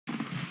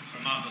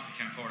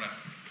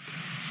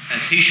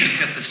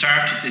Taoiseach, at the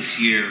start of this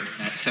year,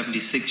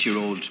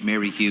 76-year-old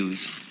Mary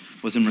Hughes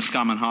was in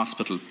Roscommon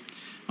Hospital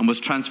and was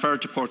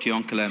transferred to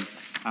Portiuncula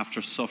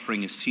after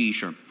suffering a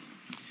seizure.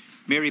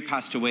 Mary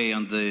passed away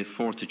on the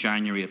 4th of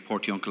January at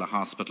Portiuncula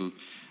Hospital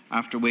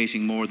after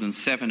waiting more than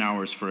 7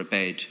 hours for a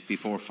bed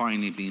before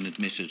finally being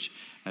admitted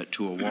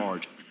to a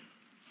ward.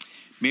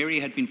 Mary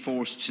had been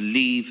forced to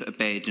leave a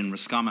bed in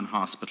Roscommon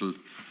Hospital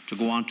to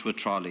go onto a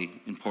trolley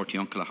in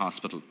Portiuncula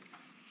Hospital.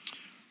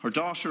 Her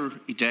daughter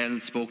Edel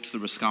spoke to the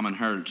Roscommon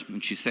Herald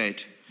and she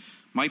said,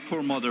 "My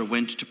poor mother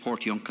went to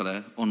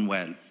Portiuncula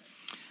unwell,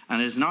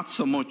 and it is not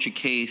so much a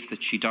case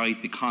that she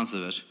died because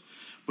of it,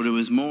 but it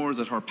was more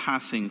that her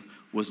passing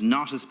was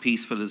not as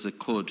peaceful as it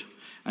could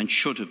and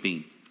should have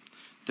been.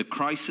 The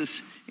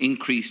crisis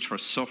increased her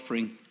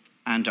suffering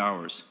and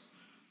ours.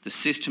 The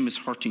system is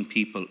hurting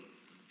people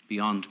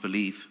beyond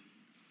belief."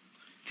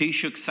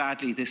 Taoiseach,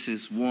 sadly, this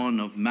is one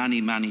of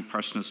many, many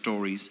personal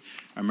stories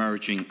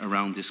emerging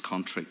around this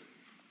country.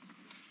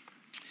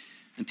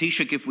 And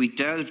Taoiseach, if we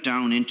delve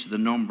down into the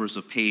numbers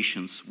of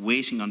patients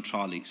waiting on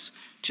trolleys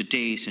to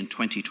date in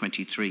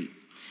 2023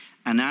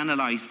 and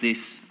analyse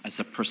this as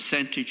a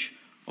percentage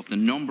of the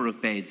number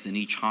of beds in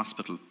each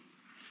hospital,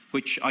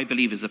 which I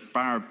believe is a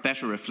far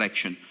better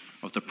reflection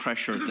of the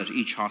pressure that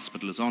each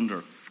hospital is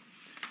under.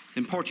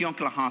 In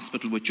Portiuncula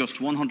Hospital, with just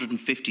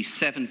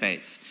 157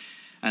 beds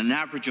and an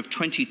average of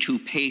 22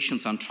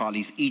 patients on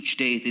trolleys each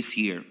day this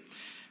year,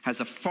 has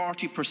a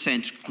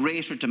 40%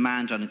 greater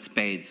demand on its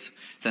beds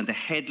than the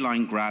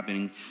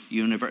headline-grabbing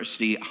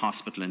University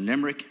Hospital in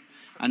Limerick,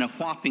 and a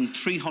whopping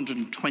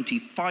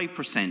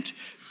 325%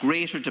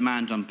 greater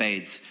demand on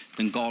beds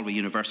than Galway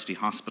University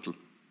Hospital.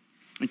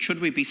 And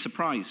should we be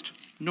surprised?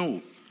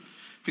 No,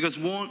 because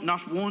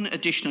not one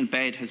additional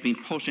bed has been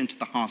put into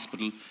the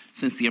hospital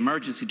since the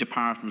emergency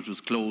department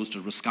was closed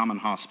at Roscommon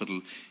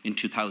Hospital in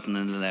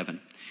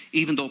 2011,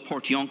 even though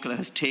Portiuncula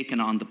has taken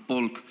on the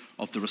bulk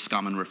of the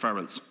Roscommon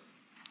referrals.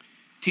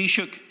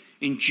 Taoiseach,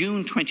 in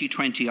June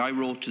 2020, I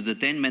wrote to the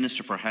then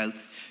Minister for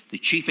Health, the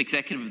Chief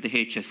Executive of the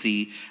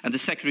HSE and the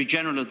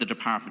Secretary-General of the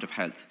Department of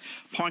Health,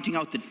 pointing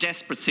out the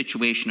desperate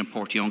situation in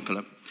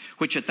Portiuncula,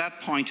 which at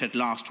that point had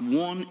lost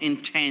 1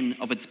 in 10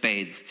 of its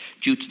beds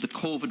due to the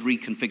COVID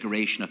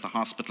reconfiguration at the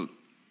hospital.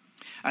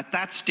 At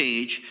that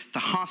stage, the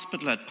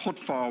hospital had put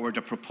forward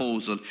a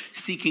proposal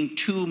seeking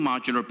 2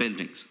 modular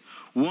buildings,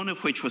 one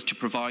of which was to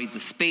provide the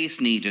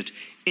space needed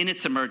in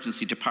its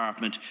emergency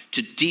department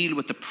to deal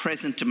with the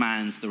present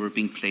demands that were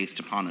being placed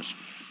upon it.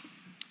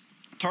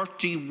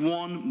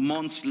 31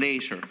 months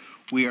later,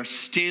 we are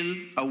still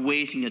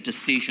awaiting a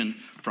decision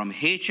from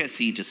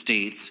HSE to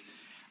states,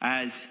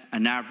 as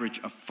an average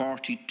of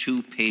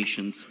 42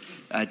 patients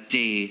a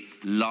day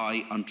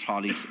lie on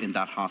trolleys in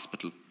that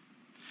hospital.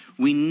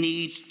 We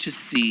need to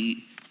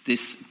see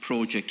this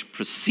project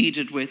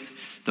proceeded with,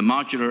 the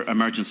modular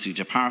emergency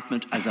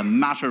department, as a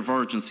matter of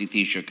urgency,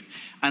 Taoiseach,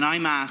 and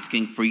I'm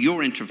asking for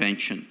your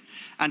intervention,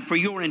 and for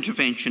your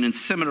intervention in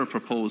similar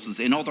proposals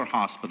in other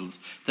hospitals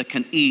that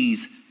can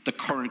ease the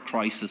current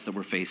crisis that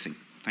we're facing.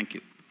 Thank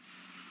you.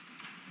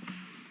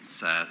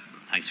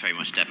 Thanks very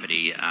much,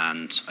 Deputy,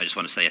 and I just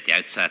want to say at the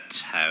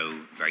outset how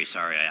very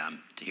sorry I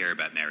am to hear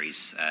about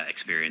Mary's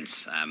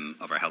experience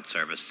of our health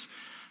service.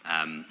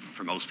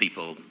 For most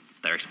people,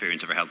 their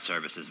experience of our health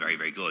service is very,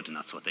 very good, and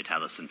that's what they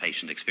tell us in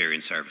patient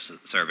experience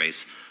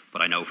surveys.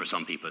 But I know for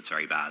some people it's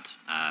very bad.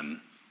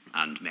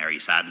 And Mary,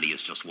 sadly,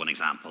 is just one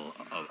example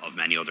of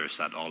many others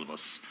that all of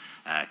us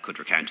could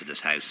recount to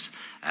this House.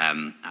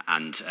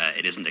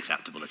 It isn't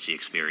acceptable that she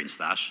experienced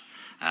that.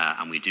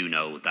 And we do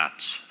know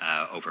that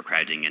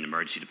overcrowding in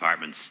emergency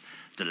departments,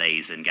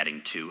 delays in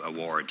getting to a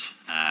ward,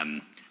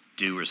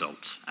 do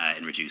result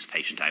in reduced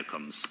patient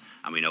outcomes.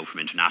 And we know from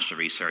international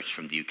research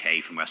from the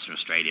UK, from Western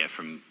Australia,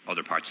 from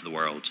other parts of the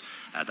world,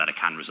 that it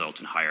can result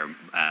in higher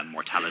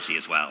mortality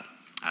as well.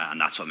 And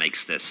that's what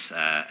makes this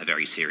a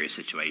very serious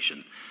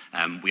situation.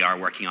 We are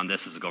working on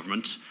this as a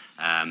government.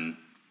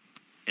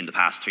 In the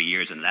past 3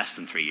 years, in less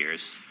than 3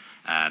 years,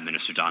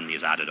 Minister Donnelly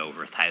has added over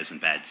 1,000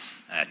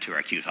 beds to our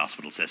acute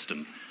hospital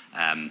system.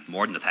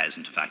 More than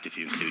 1,000, in fact, if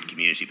you include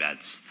community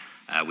beds.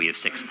 We have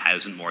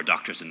 6,000 more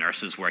doctors and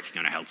nurses working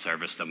on our health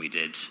service than we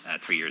did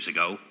 3 years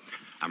ago.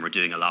 And we're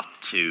doing a lot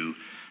to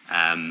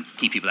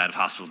keep people out of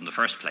hospital in the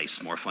first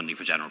place. More funding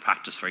for general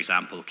practice, for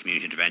example,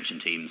 community intervention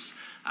teams,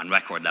 and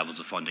record levels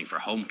of funding for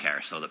home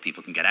care so that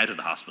people can get out of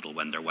the hospital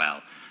when they're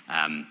well.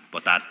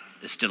 But that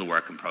is still a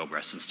work in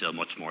progress and still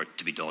much more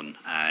to be done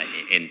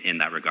in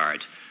that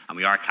regard. And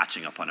we are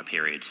catching up on a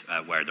period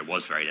where there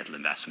was very little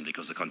investment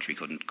because the country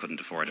couldn't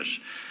afford it.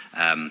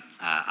 And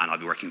I'll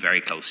be working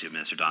very closely with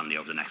Minister Donnelly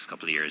over the next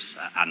couple of years,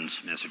 and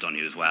Minister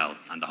Donoghue as well,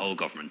 and the whole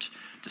government,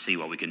 to see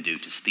what we can do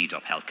to speed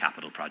up health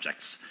capital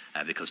projects,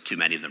 because too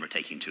many of them are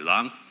taking too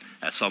long.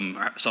 Some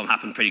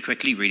happen pretty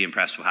quickly. Really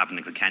impressed with what happened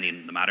in Kilkenny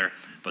in the matter,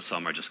 but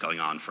some are just going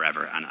on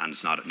forever, and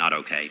it's not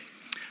okay.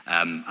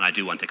 And I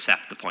do want to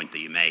accept the point that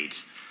you made,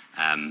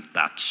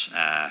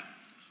 that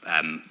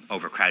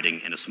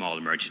overcrowding in a small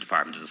emergency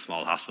department in a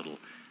small hospital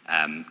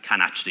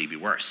can actually be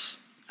worse.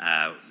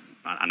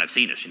 and I've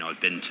seen it. I've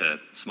been to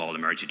small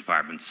emergency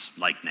departments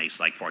like Naas,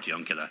 like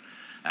Portiuncula,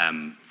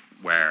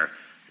 where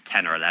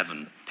 10 or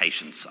 11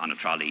 patients on a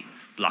trolley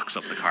blocks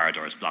up the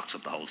corridors, blocks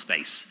up the whole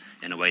space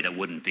in a way that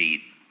wouldn't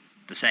be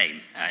the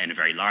same in a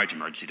very large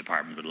emergency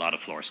department with a lot of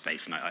floor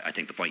space. And I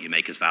think the point you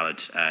make is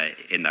valid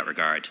in that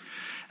regard.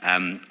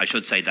 I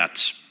should say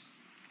that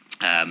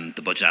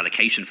the budget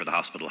allocation for the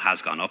hospital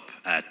has gone up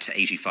to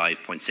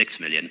 85.6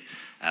 million,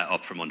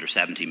 up from under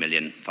 70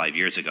 million 5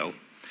 years ago.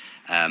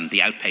 The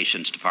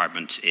outpatient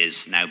department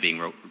is now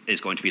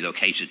going to be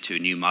located to a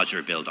new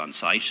modular build on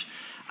site,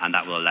 and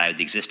that will allow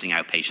the existing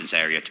outpatients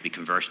area to be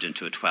converted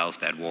into a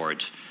 12-bed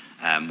ward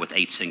with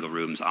 8 single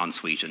rooms en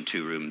suite and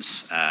 2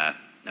 rooms,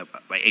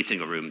 8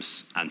 single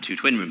rooms and 2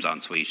 twin rooms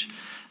en suite.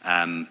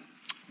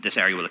 This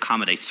area will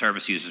accommodate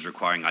service users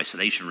requiring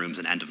isolation rooms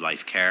and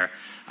end-of-life care,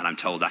 and I'm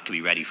told that can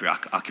be ready for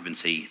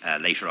occupancy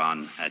later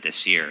on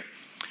this year.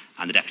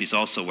 And the Deputy is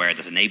also aware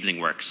that enabling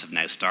works have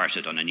now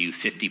started on a new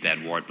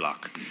 50-bed ward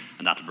block,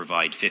 and that will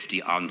provide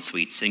 50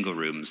 en-suite single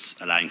rooms,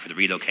 allowing for the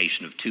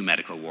relocation of 2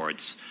 medical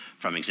wards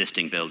from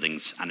existing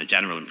buildings and a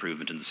general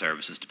improvement in the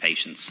services to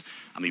patients.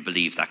 And we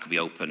believe that could be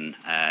open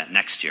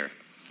next year.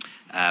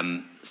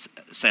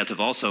 SailTo have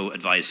also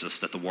advised us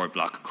that the ward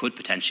block could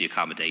potentially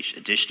accommodate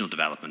additional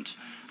development,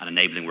 and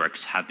enabling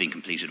works have been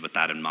completed with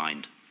that in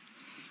mind.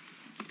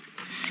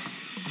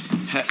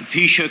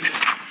 Taoiseach,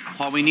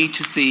 what we need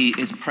to see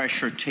is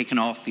pressure taken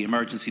off the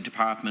emergency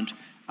department,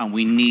 and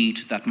we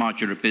need that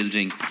modular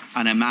building,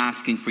 and I'm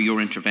asking for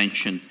your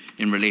intervention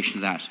in relation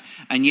to that.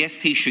 And yes,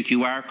 Taoiseach,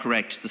 you are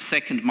correct. The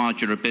second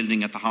modular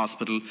building at the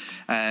hospital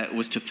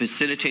was to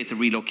facilitate the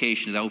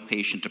relocation of the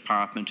outpatient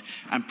department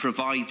and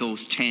provide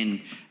those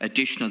 10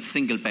 additional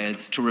single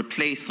beds to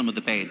replace some of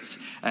the beds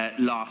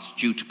lost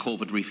due to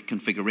COVID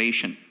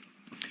reconfiguration.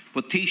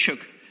 But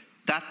Taoiseach,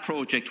 that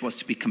project was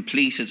to be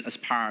completed as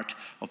part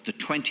of the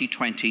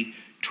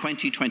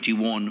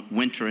 2020-2021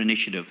 winter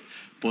initiative,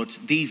 but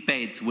these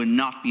beds will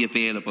not be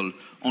available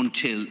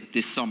until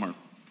this summer.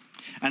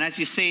 And as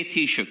you say,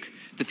 Taoiseach,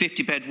 the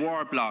 50-bed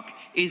ward block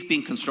is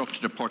being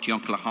constructed at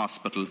Portiuncula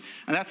Hospital,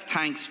 and that's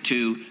thanks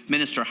to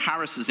Minister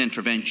Harris's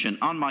intervention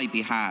on my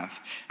behalf.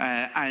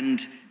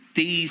 And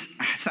these,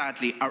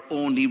 sadly, are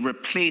only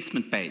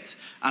replacement beds,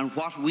 and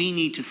what we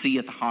need to see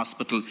at the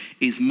hospital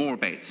is more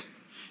beds.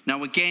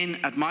 Now again,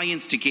 at my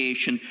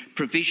instigation,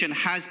 provision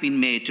has been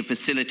made to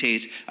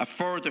facilitate a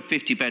further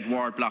 50-bed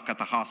ward block at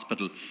the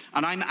hospital,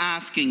 and I'm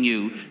asking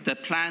you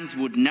that plans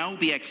would now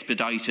be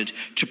expedited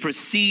to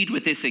proceed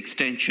with this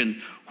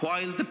extension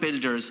while the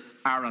builders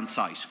are on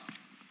site.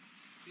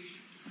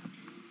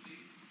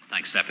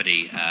 Thanks,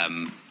 Deputy.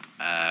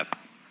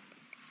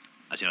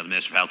 As you know, the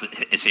Minister of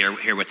Health is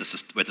here with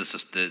us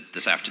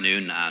this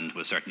afternoon, and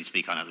will certainly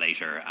speak on it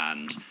later,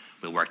 and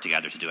we'll work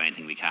together to do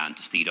anything we can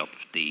to speed up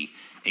the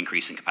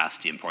increase in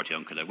capacity in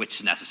Portiuncula, which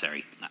is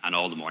necessary, and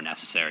all the more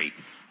necessary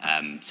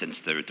since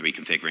the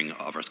reconfiguring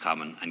of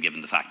Roscommon, and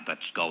given the fact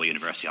that Galway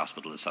University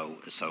Hospital is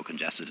so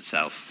congested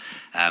itself.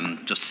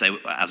 Just to say,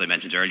 as I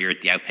mentioned earlier,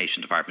 the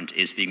outpatient department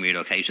is being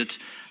relocated,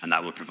 and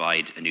that will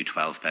provide a new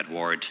 12-bed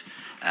ward.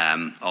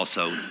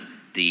 Also,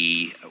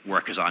 the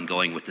work is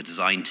ongoing with the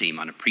design team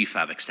on a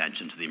prefab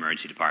extension to the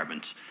emergency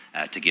department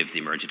to give the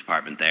emergency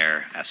department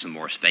there some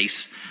more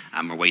space.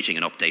 And we're waiting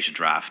an updated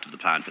draft of the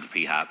plan for the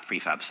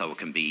prefab so it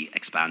can be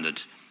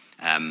expanded.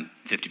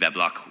 50-bed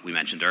block we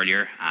mentioned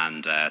earlier,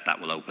 and that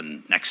will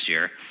open next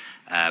year.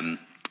 The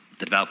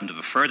development of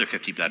a further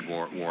 50-bed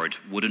ward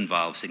would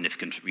involve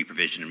significant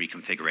reprovision and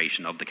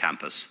reconfiguration of the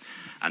campus,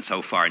 and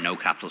so far no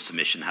capital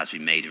submission has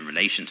been made in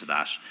relation to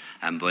that,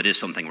 but it is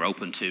something we're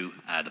open to.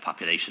 The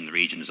population in the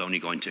region is only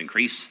going to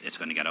increase, it's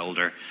going to get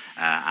older,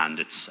 and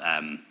it's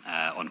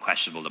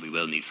unquestionable that we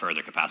will need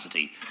further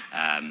capacity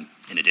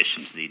in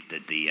addition to the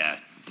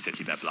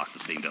 50-bed block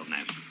that's being built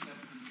now.